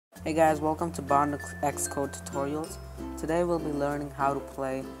Hey guys, welcome to BodNuk Xcode tutorials. Today we'll be learning how to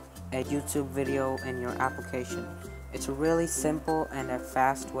play a YouTube video in your application. It's a really simple and a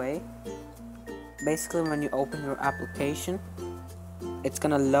fast way. Basically, when you open your application, it's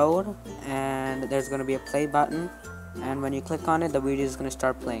gonna load and there's gonna be a play button, and when you click on it, the video is gonna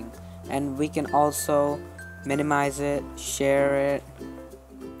start playing. And we can also minimize it, share it,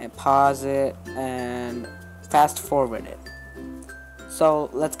 and pause it, and fast forward it. So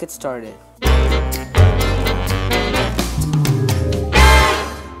let's get started.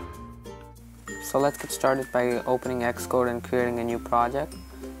 So let's get started by opening Xcode and creating a new project.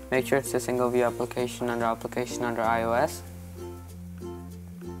 Make sure it's a single view application under iOS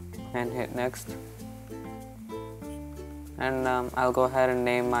and hit next. And I'll go ahead and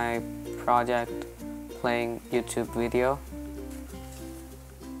name my project playing YouTube video.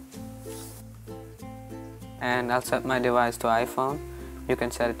 And I'll set my device to iPhone. You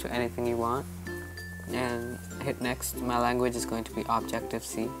can set it to anything you want, and hit next. My language is going to be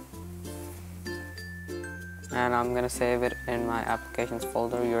Objective-C, and I'm gonna save it in my applications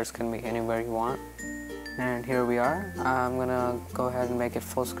folder. Yours can be anywhere you want. And here we are. I'm gonna go ahead and make it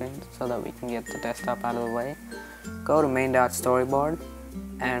full screen so that we can get the desktop out of the way. Go to main.storyboard,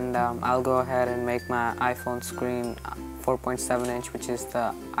 and I'll go ahead and make my iPhone screen 4.7 inch, which is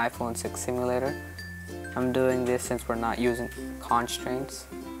the iPhone 6 simulator. I'm doing this since we're not using constraints.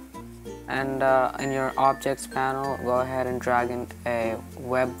 And in your objects panel, go ahead and drag in a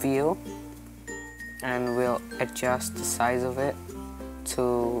web view, and we'll adjust the size of it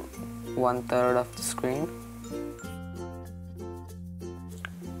to 1/3 of the screen.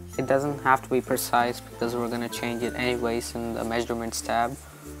 It doesn't have to be precise because we're going to change it anyways in the measurements tab,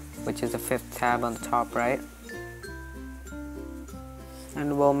 which is the 5th tab on the top right.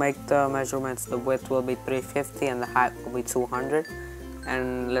 And we'll make the measurements. The width will be 350 and the height will be 200.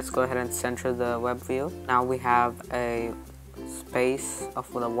 And let's go ahead and center the web view. Now we have a space of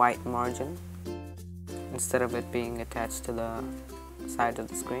the white margin instead of it being attached to the side of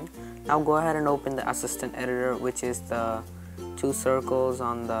the screen. Now go ahead and open the assistant editor, which is the 2 circles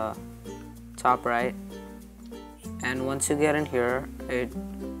on the top right. And once you get in here, it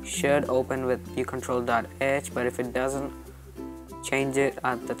should open with viewcontrol.h, but if it doesn't, change it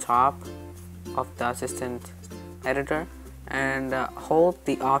at the top of the assistant editor, and hold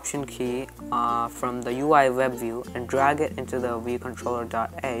the option key from the UI web view and drag it into the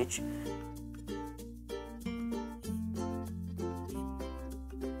viewcontroller.h.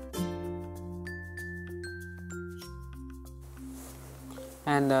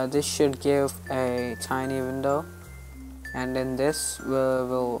 And this should give a tiny window, and in this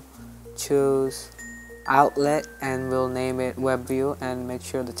we'll choose outlet, and we'll name it web view, and make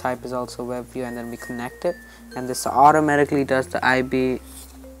sure the type is also web view, and then we connect it, and this automatically does the IB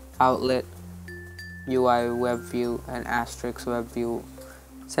outlet UI web view and asterisk web view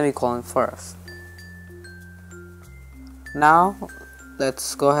semicolon for us. Now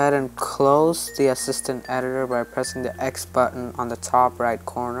let's go ahead and close the assistant editor by pressing the X button on the top right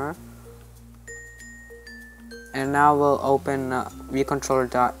corner. And now we'll open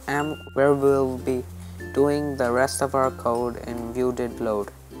viewcontroller.m, where we'll be doing the rest of our code in view.did_load.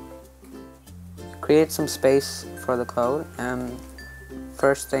 Create some space for the code, and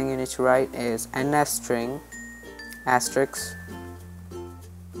first thing you need to write is ns_string asterisk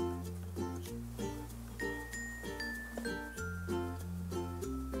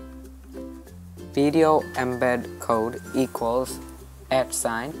video embed code equals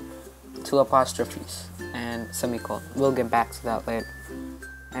 @ 2 apostrophes and semicolon. We'll get back to that later.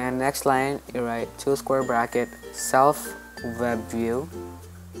 And next line, you write 2 square bracket self web view,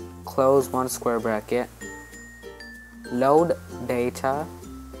 close 1 square bracket, load data,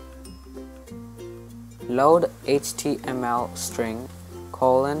 load HTML string,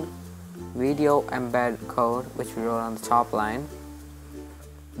 colon, video embed code, which we wrote on the top line,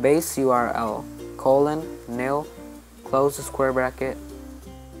 base URL, colon, nil, close the square bracket,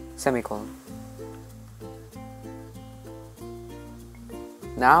 semicolon.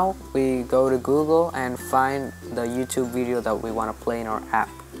 Now we go to Google and find the YouTube video that we want to play in our app.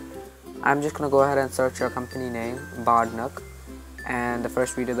 I'm just going to go ahead and search our company name, BodNuk, and the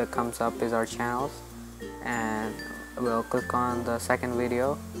first video that comes up is our channels, and we'll click on the second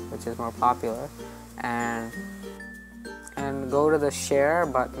video, which is more popular, and go to the share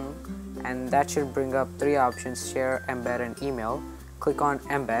button, and that should bring up 3 options: share, embed, and email. Click on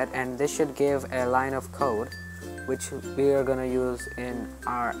embed, and this should give a line of code which we are going to use in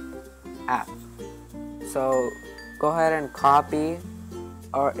our app. So go ahead and copy,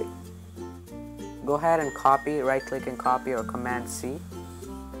 right click and copy, or Command C,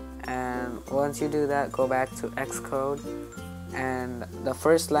 And once you do that, go back to Xcode, and the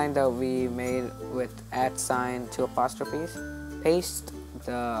first line that we made with @ two apostrophes, paste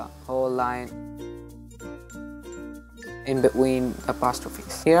the whole line in between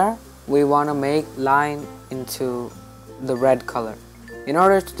apostrophes. Here we want to make line into the red color. In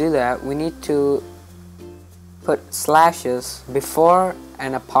order to do that, we need to put slashes before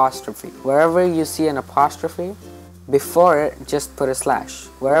an apostrophe. Wherever you see an apostrophe, before it, just put a slash.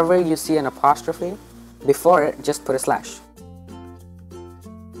 Wherever you see an apostrophe, before it, just put a slash.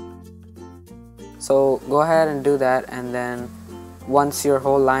 So go ahead and do that, and then once your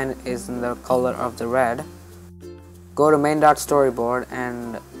whole line is in the color of the red, go to main.storyboard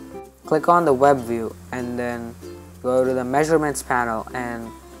and click on the web view, and then go to the measurements panel and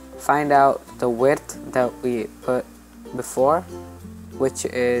find out the width that we put before, which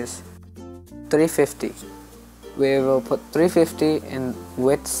is 350. We will put 350 in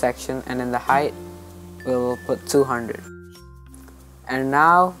width section, and in the height we will put 200. And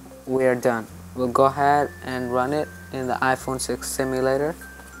now we are done. We'll go ahead and run it in the iPhone 6 simulator.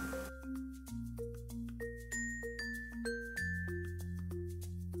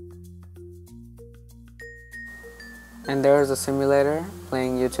 And there is a simulator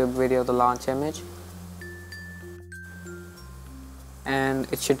playing YouTube video, the launch image. And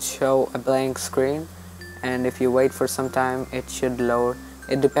it should show a blank screen, and if you wait for some time it should load.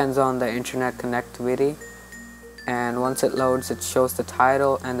 It depends on the internet connectivity, and once it loads it shows the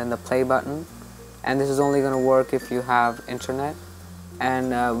title and then the play button. And this is only going to work if you have internet,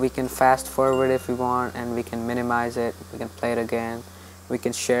 and we can fast forward if we want, and we can minimize it, we can play it again, we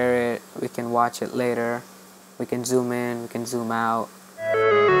can share it, we can watch it later, we can zoom in, we can zoom out.